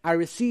understand, I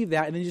receive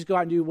that, and then you just go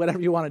out and do whatever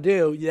you want to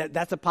do.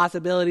 That's a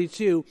possibility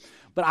too.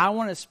 But I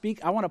want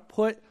to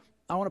put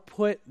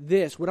put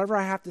this, whatever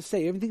I have to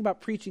say, even think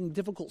about preaching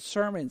difficult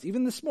sermons,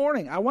 even this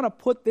morning, I want to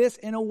put this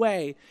in a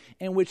way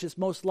in which it's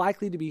most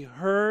likely to be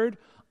heard,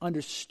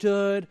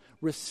 understood,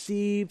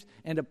 received,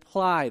 and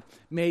applied.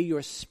 May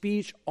your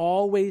speech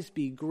always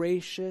be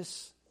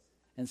gracious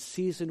and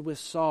seasoned with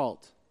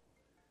salt.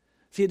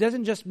 See, it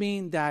doesn't just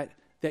mean that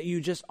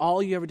you just,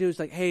 all you ever do is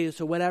like, hey,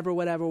 so whatever,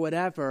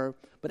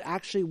 but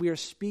actually we're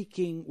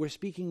speaking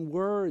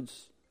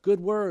words, good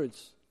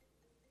words.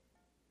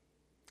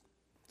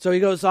 So he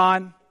goes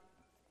on.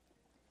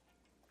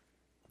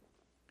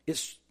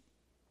 It's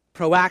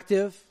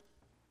proactive.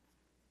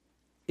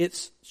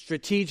 It's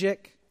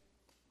strategic.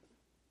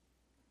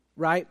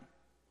 Right?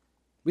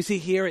 We see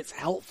here it's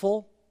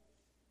helpful.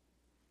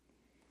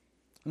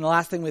 And the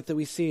last thing that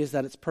we see is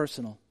that it's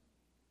personal.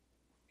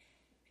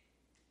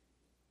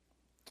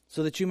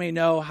 So that you may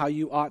know how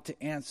you ought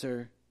to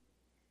answer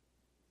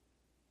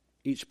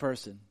each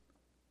person.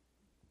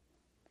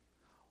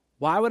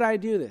 Why would I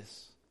do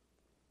this?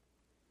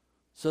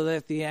 So that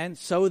at the end,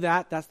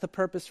 that's the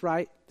purpose,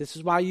 right? This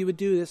is why you would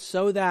do this,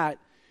 so that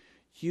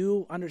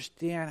you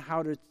understand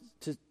how to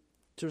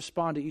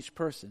respond to each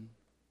person.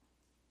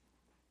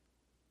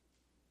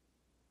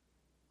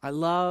 I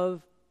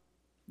love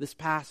this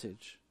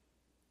passage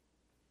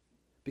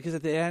because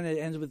at the end it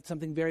ends with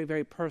something very,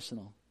 very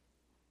personal.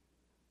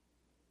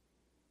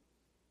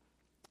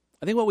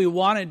 I think what we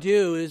want to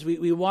do is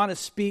we want to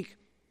speak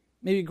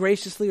maybe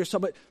graciously or so,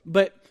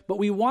 but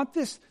we want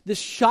this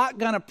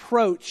shotgun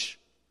approach.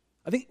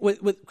 I think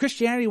what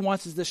Christianity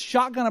wants is this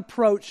shotgun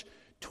approach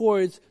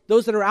towards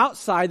those that are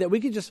outside, that we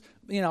could just,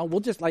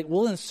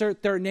 we'll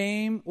insert their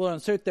name,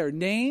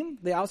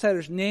 the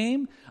outsider's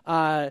name,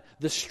 the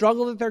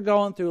struggle that they're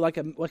going through, like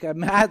a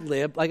Mad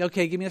Lib, like,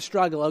 okay, give me a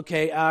struggle,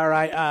 okay, all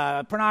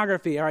right,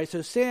 pornography, all right,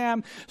 so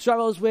Sam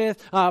struggles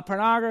with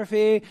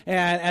pornography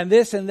and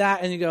this and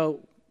that, and you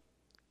go,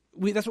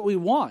 that's what we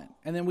want,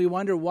 and then we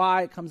wonder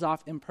why it comes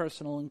off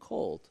impersonal and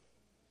cold.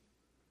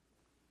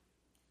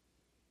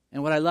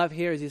 And what I love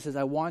here is he says,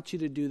 I want you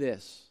to do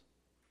this.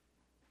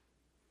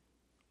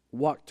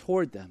 Walk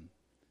toward them,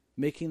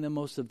 making the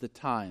most of the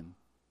time,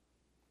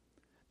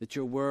 that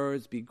your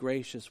words be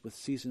gracious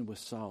seasoned with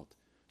salt,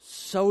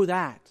 so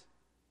that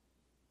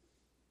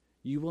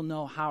you will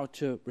know how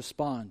to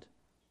respond.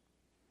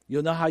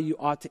 You'll know how you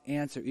ought to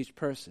answer each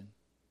person.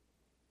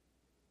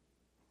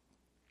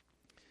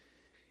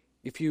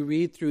 If you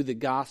read through the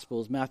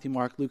Gospels, Matthew,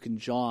 Mark, Luke, and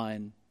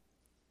John,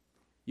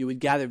 you would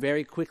gather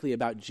very quickly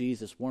about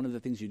Jesus. One of the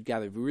things you'd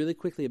gather really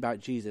quickly about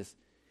Jesus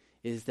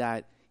is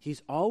that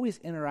he's always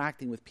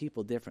interacting with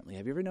people differently.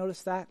 Have you ever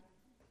noticed that?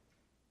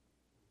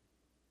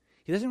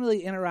 He doesn't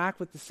really interact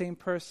with the same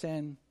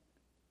person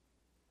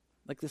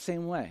like the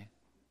same way.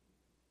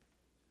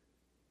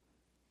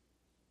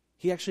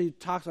 He actually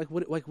talks like,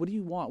 what do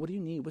you want? What do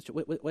you need? What's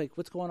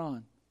going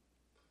on?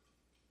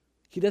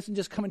 He doesn't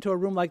just come into a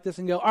room like this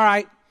and go, all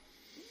right,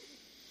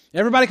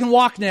 everybody can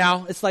walk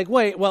now. It's like,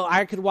 wait, well,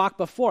 I could walk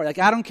before. Like,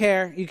 I don't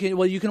care. You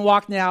can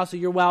walk now, so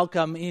you're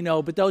welcome.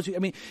 But those,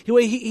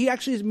 he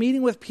actually is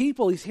meeting with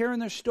people. He's hearing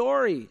their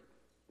story.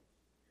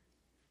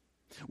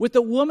 With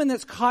the woman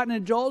that's caught in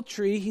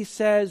adultery, he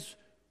says,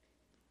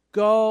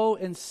 go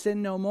and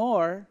sin no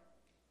more.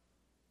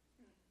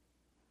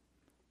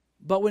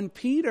 But when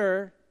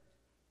Peter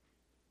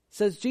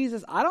says,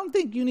 Jesus, I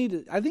think you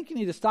need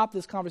to stop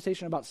this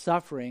conversation about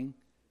suffering.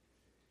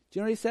 Do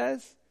you know what he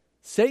says?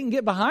 Satan,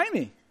 get behind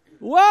me.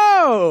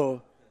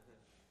 Whoa!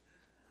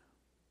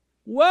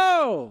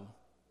 Whoa!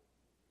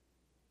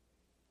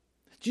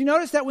 Do you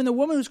notice that when the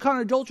woman who's caught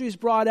in adultery is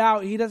brought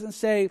out, he doesn't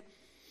say,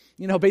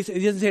 basically,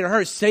 he doesn't say to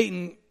her,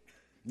 Satan,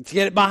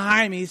 get it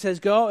behind me. He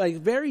says, go, like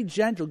very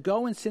gentle,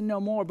 go and sin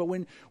no more. But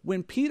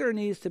when Peter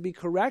needs to be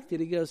corrected,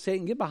 he goes,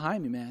 Satan, get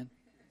behind me, man.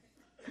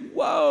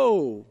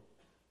 Whoa!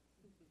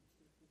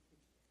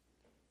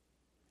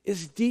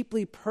 It's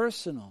deeply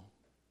personal.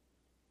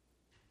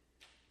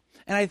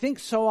 And I think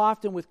so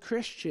often with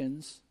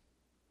Christians,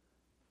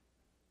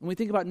 when we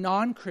think about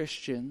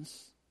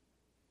non-Christians,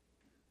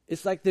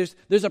 it's like there's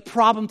a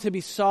problem to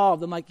be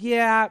solved. I'm like,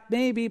 yeah,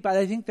 maybe, but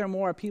I think there are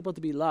more people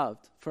to be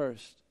loved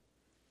first.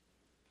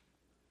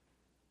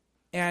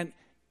 And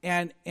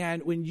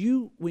when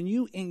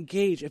you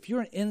engage, if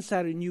you're an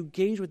insider and you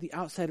engage with the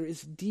outsider,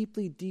 it's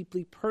deeply,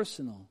 deeply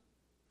personal.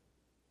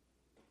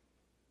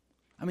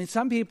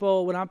 Some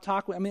people, when I'm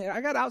talking,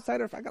 I got lots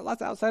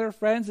of outsider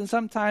friends, and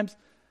sometimes,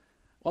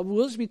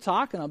 we'll just be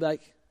talking. I'll be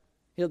like,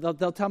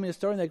 they'll tell me a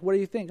story, and they're like, what do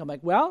you think? I'm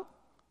like, well,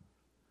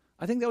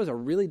 I think that was a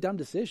really dumb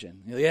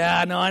decision. Like,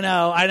 yeah, no, I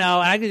know, and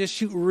I can just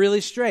shoot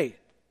really straight.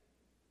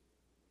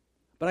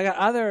 But I got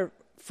other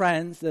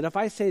friends that if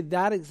I say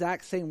that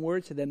exact same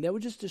word to them, they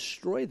would just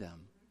destroy them.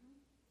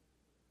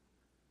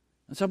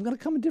 And so I'm going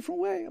to come a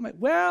different way. I'm like,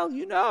 well,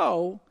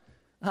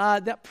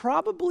 that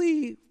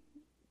probably,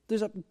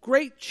 there's a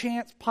great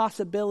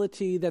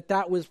possibility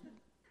that was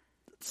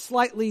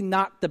slightly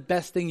not the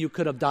best thing you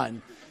could have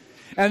done.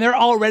 And they're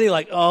already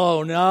like,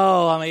 oh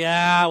no. I'm like,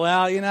 yeah,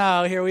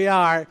 well, here we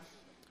are.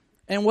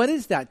 And what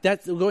is that?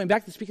 That's going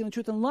back to speaking the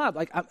truth in love.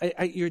 Like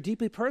you're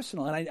deeply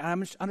personal, and I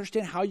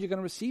understand how you're going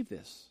to receive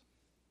this.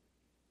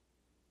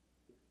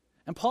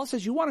 And Paul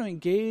says you want to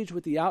engage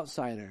with the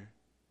outsider.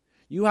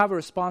 You have a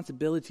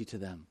responsibility to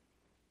them.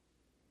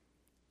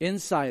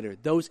 Insider,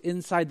 those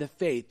inside the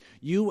faith,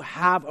 you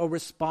have a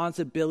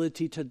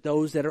responsibility to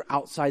those that are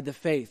outside the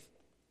faith.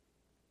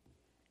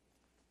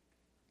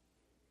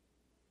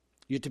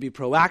 You're to be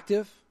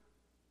proactive,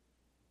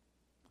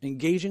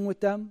 engaging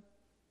with them,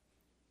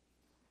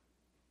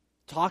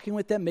 talking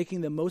with them,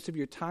 making the most of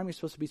your time. You're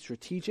supposed to be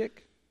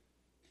strategic,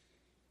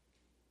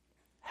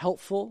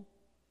 helpful,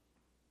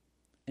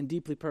 and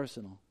deeply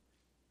personal.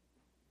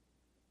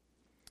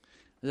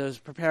 As I was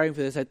preparing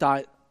for this, I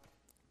thought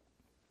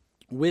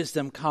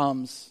wisdom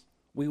comes.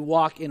 We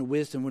walk in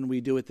wisdom when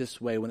we do it this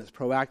way, when it's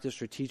proactive,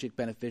 strategic,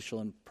 beneficial,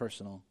 and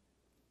personal.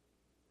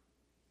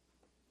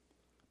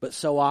 But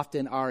so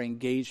often our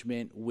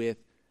engagement with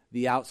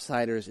the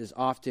outsiders is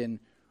often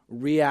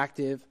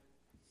reactive,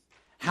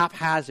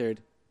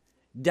 haphazard,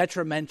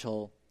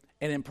 detrimental,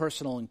 and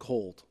impersonal and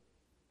cold.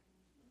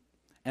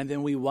 And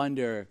then we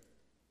wonder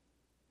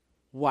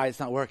why it's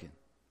not working.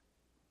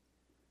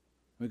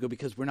 We go,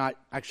 because we're not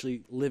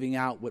actually living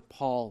out what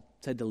Paul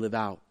said to live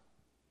out.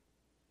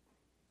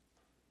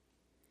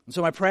 And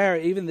so my prayer,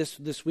 even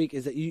this week,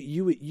 is that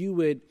you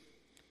would,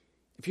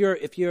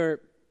 if you're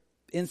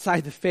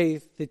inside the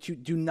faith, that you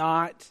do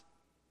not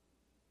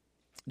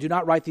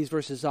write these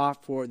verses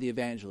off for the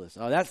evangelist.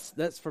 Oh,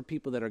 that's for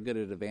people that are good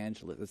at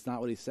evangelism. That's not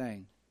what he's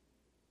saying.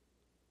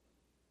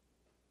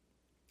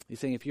 He's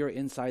saying if you're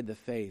inside the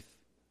faith,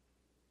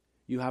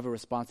 you have a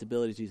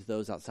responsibility to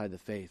those outside the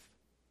faith.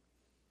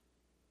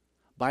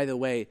 By the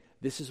way,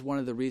 this is one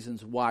of the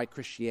reasons why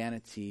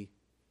Christianity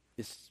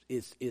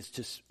is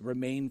to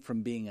remain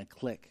from being a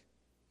clique.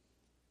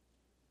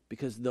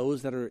 Because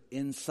those that are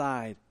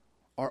inside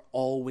are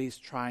always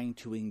trying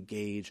to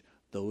engage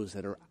those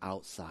that are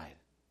outside.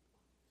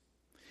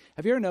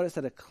 Have you ever noticed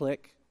that a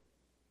clique,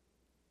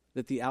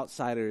 that the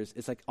outsiders,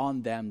 it's like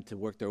on them to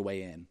work their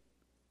way in.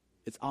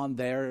 It's on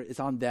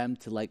them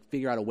to like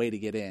figure out a way to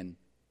get in.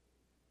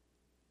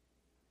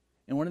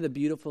 And one of the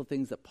beautiful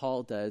things that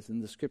Paul does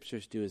and the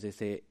scriptures do is they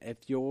say, if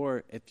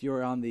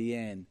you're on the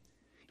in,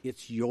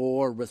 it's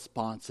your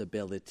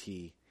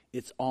responsibility.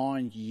 It's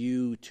on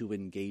you to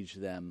engage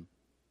them.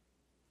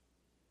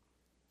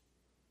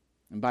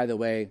 And by the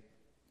way,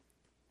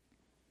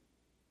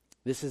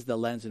 this is the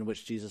lens in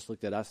which Jesus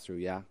looked at us through,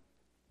 yeah?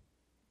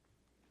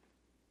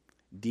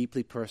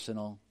 Deeply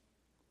personal,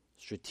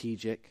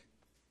 strategic,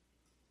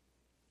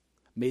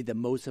 made the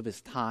most of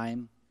his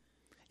time.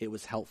 It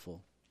was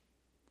helpful.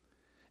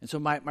 And so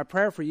my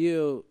prayer for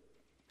you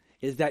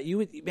is that you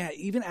would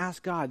even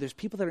ask God. There's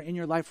people that are in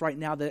your life right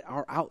now that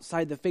are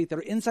outside the faith, that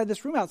are inside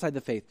this room outside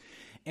the faith.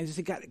 And just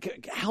say, God,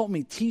 help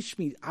me, teach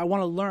me. I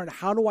want to learn.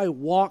 How do I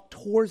walk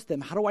towards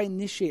them? How do I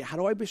initiate? How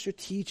do I be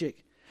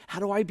strategic? How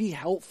do I be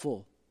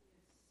helpful?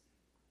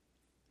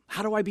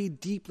 How do I be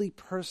deeply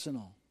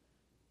personal?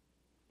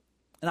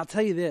 And I'll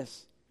tell you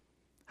this,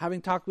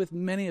 having talked with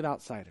many of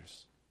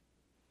outsiders,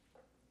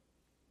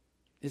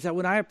 is that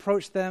when I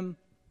approach them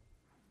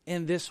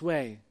in this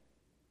way,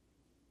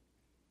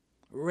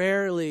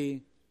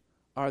 rarely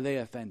are they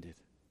offended.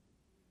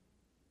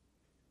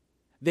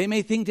 They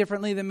may think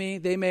differently than me.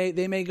 They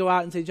may go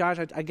out and say, Josh,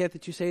 I get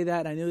that you say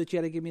that. I knew that you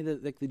had to give me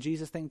the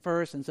Jesus thing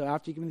first. And so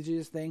after you give me the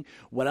Jesus thing,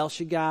 what else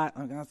you got?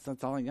 Oh,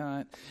 that's all I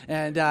got.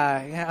 And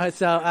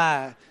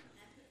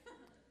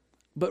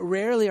but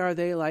rarely are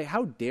they like,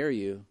 how dare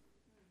you?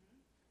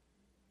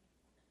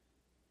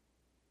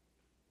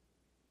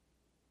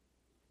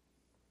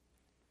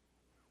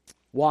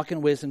 Walk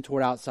in wisdom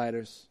toward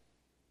outsiders,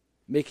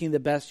 making the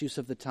best use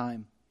of the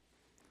time.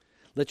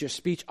 Let your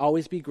speech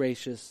always be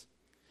gracious,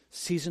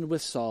 seasoned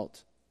with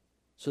salt,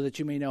 so that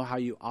you may know how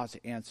you ought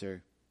to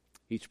answer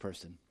each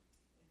person.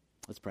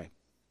 Let's pray.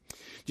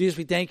 Jesus,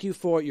 we thank you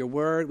for your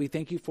word. We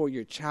thank you for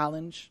your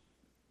challenge.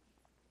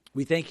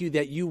 We thank you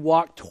that you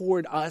walk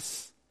toward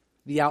us,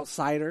 the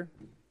outsider,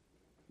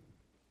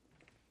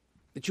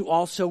 that you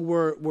also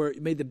were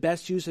made the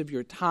best use of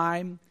your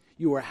time.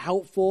 You were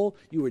helpful.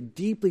 You were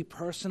deeply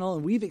personal.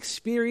 And we've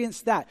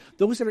experienced that.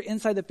 Those that are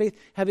inside the faith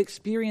have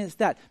experienced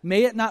that.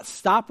 May it not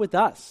stop with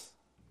us.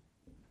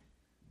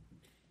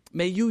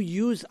 May you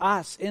use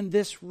us in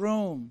this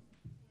room.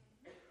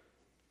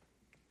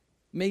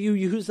 May you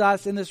use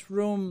us in this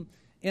room,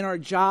 in our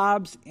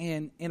jobs,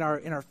 in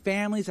our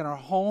families, in our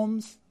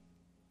homes,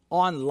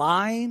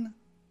 online,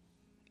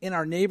 in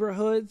our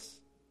neighborhoods.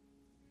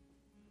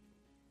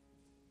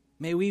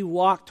 May we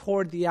walk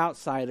toward the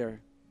outsider,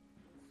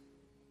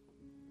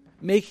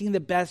 making the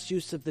best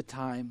use of the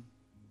time.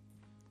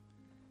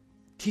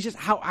 Teach us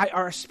how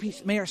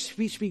may our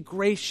speech be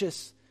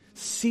gracious,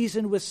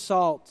 seasoned with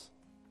salt,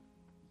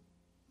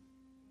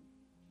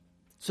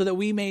 so that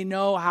we may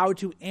know how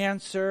to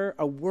answer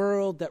a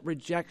world that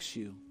rejects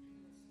you.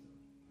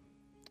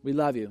 We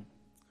love you.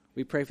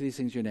 We pray for these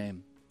things in your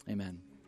name. Amen.